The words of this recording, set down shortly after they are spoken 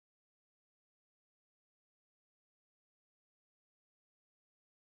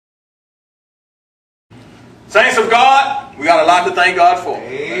Saints of God, we got a lot to thank God for.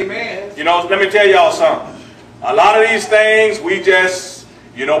 Amen. You know, let me tell y'all something. A lot of these things, we just,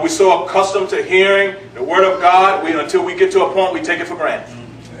 you know, we're so accustomed to hearing the Word of God, until we get to a point, we take it for granted.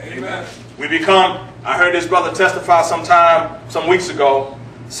 Amen. We become, I heard this brother testify some weeks ago,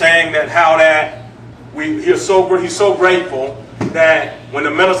 saying that how that he's so grateful that when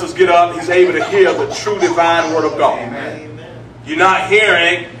the ministers get up, he's able to hear the true divine Word of God. Amen. You're not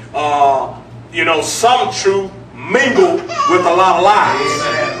hearing, you know, some truth mingled with a lot of lies.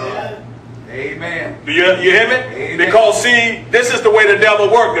 Amen. Amen. Do you hear me? Amen. Because see, this is the way the devil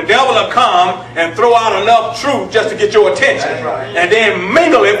works. The devil will come and throw out enough truth just to get your attention. That's right. And then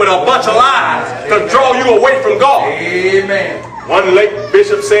mingle it with a bunch of lies to draw you away from God. Amen. One late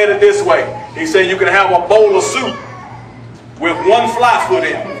bishop said it this way. He said you can have a bowl of soup with one fly foot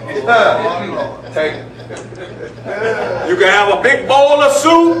in it. You can have a big bowl of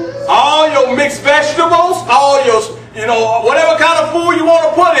soup, all your mixed vegetables, all your, you know, whatever kind of food you want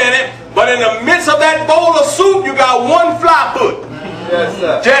to put in it, but in the midst of that bowl of soup, you got one fly foot. Yes,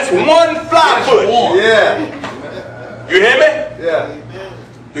 sir. Just one fly foot. Yeah. You hear me? Yeah.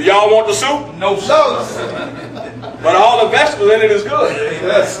 Do y'all want the soup? No, But all the vegetables in it is good.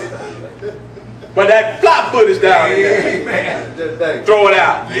 Yes. But that fly foot is down in there. Amen. Throw it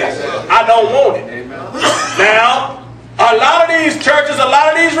out. Yes, sir. I don't want it. Amen. Now, a lot of these churches, a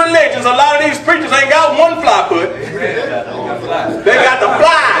lot of these religions, a lot of these preachers ain't got one fly foot. They got the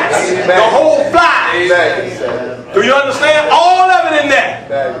flies, the whole fly. Exactly. Do you understand? All of it in there.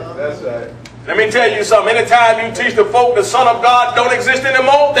 That's right. Let me tell you something. Anytime you teach the folk the Son of God don't exist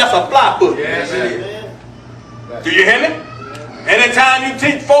anymore, that's a fly foot. Yes, it is. Do you hear me? Anytime you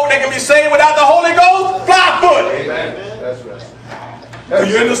teach folk they can be saved without the Holy Ghost, fly foot. Amen. That's right. Do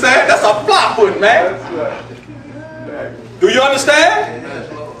you understand? That's a fly foot, man. That's right. Do you understand?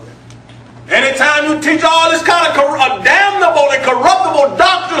 Anytime you teach all this kind of damnable and corruptible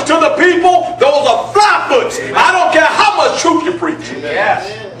doctrines to the people, those are fly foots. I don't care how much truth you preach.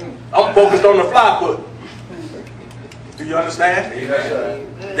 Yes. I'm focused on the fly foot. Do you understand?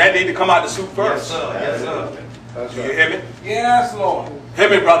 Amen. That need to come out the soup Yes, first. sir. Yes, sir. That's Do you right. hear me? Yes, Lord. Hear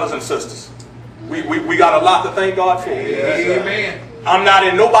me, brothers and sisters. We got a lot to thank God for. Amen. I'm not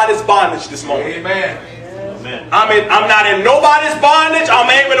in nobody's bondage this morning. Amen. I'm not in nobody's bondage. I'm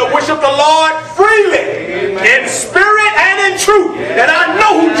able to worship the Lord freely, in spirit and in truth. And I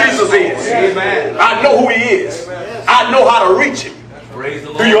know who Jesus is. Amen. I know who He is. I know how to reach Him. Praise the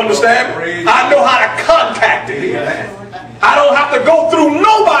Lord. Do you understand? Praise I know how to contact Him. I don't have to go through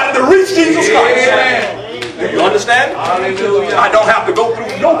nobody to reach Jesus Christ. Amen. Do you understand? Hallelujah. I don't have to go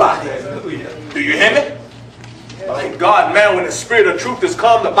through nobody. Do you hear me? Thank God, man, when the Spirit of truth has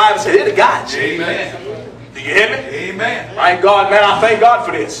come, the Bible said it'll guide you. Amen. Do you hear me? Amen. Thank God, man, I thank God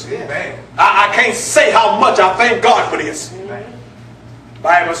for this. Amen. I can't say how much I thank God for this.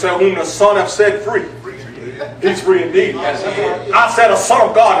 Bible said, whom the Son hath set free, he's free indeed. Yes, he is. I said, a Son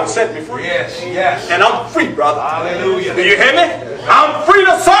of God has set me free. Yes, yes. And I'm free, brother. Hallelujah. Do you hear me? I'm free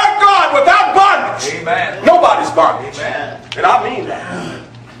to serve God without bondage. Amen. Nobody's bondage. Amen. And I mean that.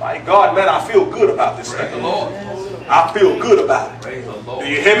 My God, man, I feel good about this Praise the thing. Lord. I feel good about it. Praise the Lord.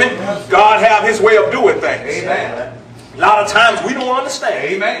 Do you hear me? God have His way of doing things. Amen. A lot of times we don't understand.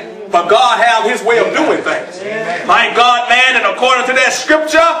 Amen. But God have His way of doing things. Amen. My God, man, and according to that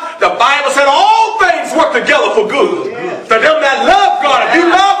scripture, the Bible said all things work together for good. To them that love God. If you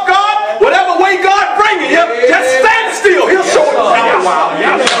love God, whatever way God bringing you, just stand still. He'll show you after a while.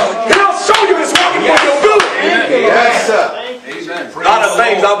 He'll show you it's working for your good. Yes, sir. A lot of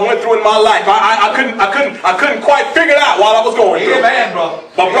things I went through in my life, I couldn't quite figure it out while I was going through. Amen, brother.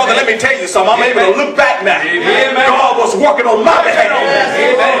 But brother, let me tell you something. I'm able to look back now. Amen. God was working on my behalf.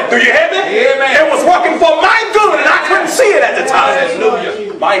 Amen. Do you hear me? Amen. It was working for my good, and I couldn't see it at the time.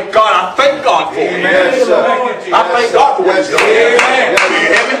 Hallelujah. My God, I thank God for it. Yes, sir. I thank God for what He's doing. Amen. Do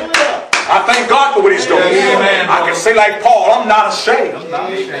you hear me? I thank God for what He's doing. Amen. I can say like Paul, I'm not ashamed.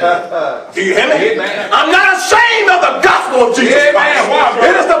 Do you hear me? Amen. I'm not ashamed of the gospel of Jesus Amen. Christ. Wow, brother.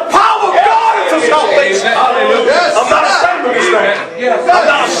 It is the power of God unto salvation. Hallelujah. Yes. I'm not ashamed of this thing. I'm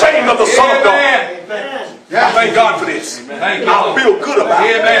not ashamed of the Son of God. I thank God for this. Thank you, I Lord. feel good about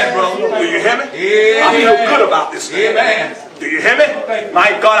it. Amen, brother. Do you hear me? Amen. I feel good about this thing. Amen. Do you hear me?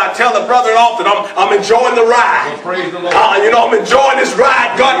 My God, I tell the brethren often, I'm enjoying the ride. Praise the Lord. You know, I'm enjoying this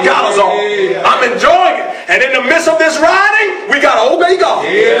ride God got us on. I'm enjoying it. And in the midst of this riding, we got to obey God.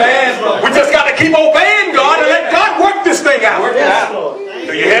 Amen, brother. We just got to keep obeying God and let God work this thing out. Work it out. Do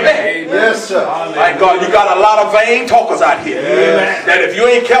Do you hear me? Yes, sir. My God, you got a lot of vain talkers out here. Amen. That if you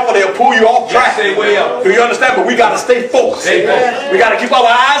ain't careful, they'll pull you off track. Yes, they will. Do you understand? But we got to stay focused. Amen. We got to keep our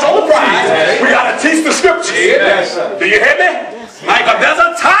eyes on the prize. We got to teach the scriptures. Yes, sir. Do you hear me? My God, there's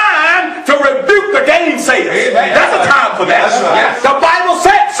a time to rebuke the gainsayers. Amen. That's a time for that. That's right. The Bible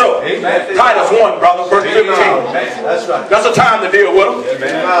said so. Amen. Titus 1, brother, verse 15. That's right. That's a time to deal with them.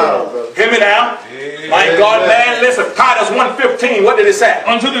 Amen. Hear me now. My God, man, listen. Titus 1:15. What did it say?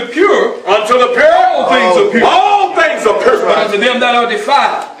 Unto the pure, Unto the pure, all things are pure. all things are pure. But unto them that are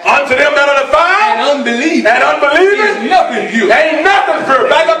defiled Unto them that are and defiled unbelieving and unbelieving, is nothing pure. ain't nothing pure.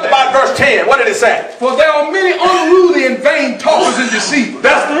 Back up to about verse 10. What did it say? For there are many unruly and vain talkers and deceivers.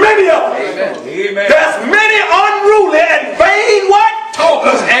 There's many of them. Amen. Amen. There's many unruly and vain what?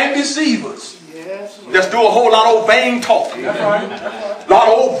 Talkers and deceivers. Just do a whole lot of old vain talk. A lot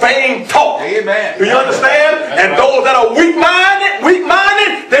of old vain talk. Amen. Do you understand? And those that are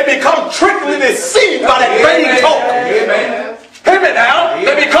weak-minded, they become tricked and deceived by that vain talk. Amen. Hear me now.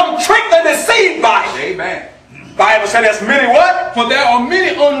 They become tricked and deceived by it. Amen. Bible said there's many what? For there are many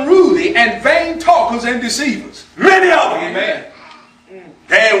unruly and vain talkers and deceivers. Many of them. Amen.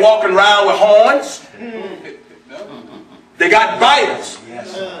 They ain't walking around with horns. They got Bibles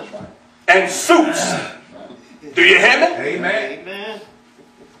and suits. Do you hear me? Amen.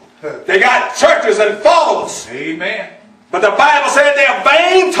 They got churches and followers. Amen. But the Bible said they're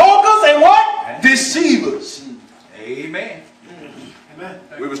vain talkers and what? Deceivers. Amen.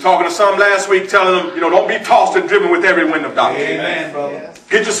 We was talking to some last week telling them, don't be tossed and driven with every wind of doctrine. Amen, brother.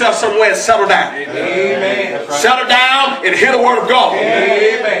 Get yourself somewhere and settle down. Amen. Settle down and hear the word of God.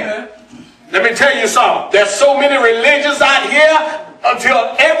 Amen. Let me tell you something. There's so many religions out here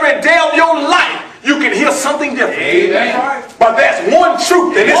until every day of your life you can hear something different. Amen. But there's one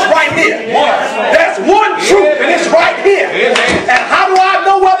truth and it's right here. There's one truth and it's right here. And how do I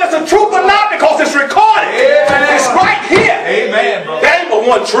know whether it's a truth or not? Because it's recorded. It's right here. Amen, brother. There ain't but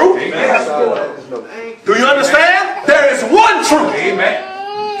one truth. Do you understand? There is one truth. Amen.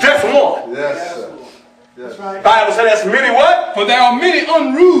 Just one. Yes, sir. Yes. Bible said there's many what? For there are many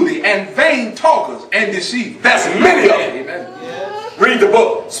unruly and vain talkers and deceivers. There's many of them. Amen. Read the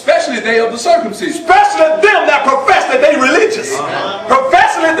book. Especially they of the circumcision. Especially them that profess that they religious.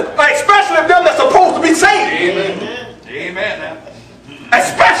 Especially them that's supposed to be saved. Amen. Amen.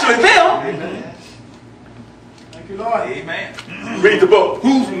 Especially them. Amen. Thank you, Lord. Amen. Read the book.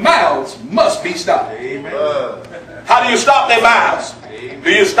 Whose mouths must be stopped. Amen. How do you stop their mouths? Do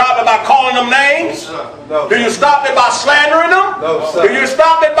you stop it by calling them names? No. Do you stop it by slandering them? No, sir. Do you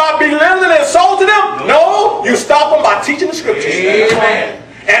stop it by belittling and insulting them? No. You stop them by teaching the scriptures. Amen.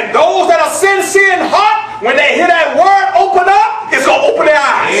 And those that are sincere in heart, when they hear that word open up, it's going to open their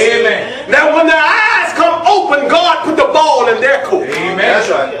eyes. Amen. Now when their eyes come open, God put the ball in their court. Amen. That's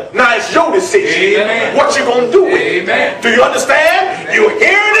right. Now it's your decision. Amen. What you going to do with it? Amen. Do you understand? You're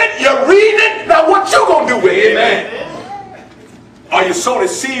hearing it, you're reading it, now what you going to do with it? Amen. Are you so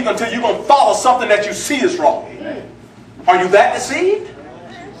deceived until you're going to follow something that you see is wrong? Are you that deceived?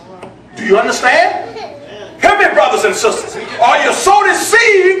 Do you understand? Hear me, brothers and sisters. Are you so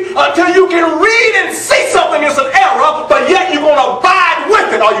deceived until you can read and see something is an error, but yet you're going to abide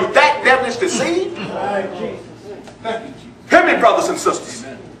with it? Are you that devilish deceived? Hear me, brothers and sisters.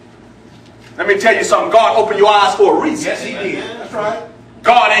 Let me tell you something. God opened your eyes for a reason. Yes, he did. That's right.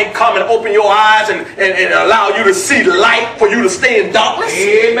 God ain't come and open your eyes and allow you to see light for you to stay in darkness.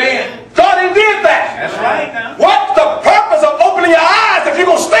 Amen. God ain't did that. That's right now. What's the purpose of opening your eyes if you're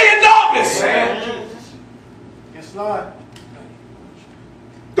going to stay in darkness? Amen. Yes, Lord.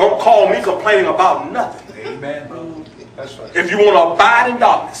 Don't call me complaining about nothing. Amen, brother. That's right. If you want to abide in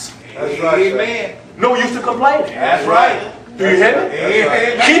darkness, That's right. Amen. no use to complaining. That's right. Do you hear me?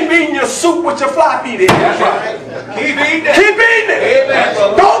 Amen. Keep eating your soup with your fly feet in. That's right. Keep eating it. Keep eating it. Amen,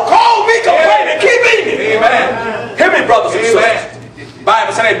 brother. Don't call me complaining. Keep eating it. Amen. Hear me, brothers and Amen. sisters.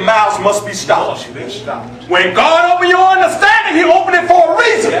 Bible said their mouths must be stopped. Stop. When God opened your understanding, He opened it for a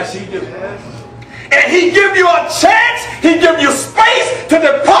reason. Yes, he do. And He give you a chance, He give you space to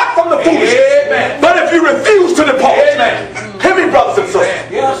depart from the foolishness. Amen. But if you refuse to depart, Amen. hear me, brothers and sisters.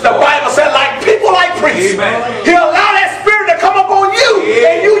 Yes, The Bible said, like people, like priests, Amen. He allow that spirit to come up on you,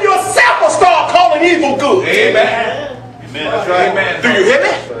 and you yourself will start calling evil good. Amen. That's right. Amen. Do you hear me?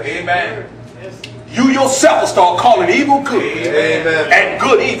 Amen. You yourself will start calling evil good Amen. and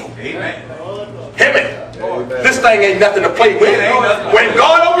good evil. Amen. Hear me? Amen. This thing ain't nothing to play with. It ain't nothing. When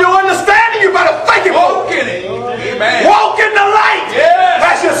God opened your understanding,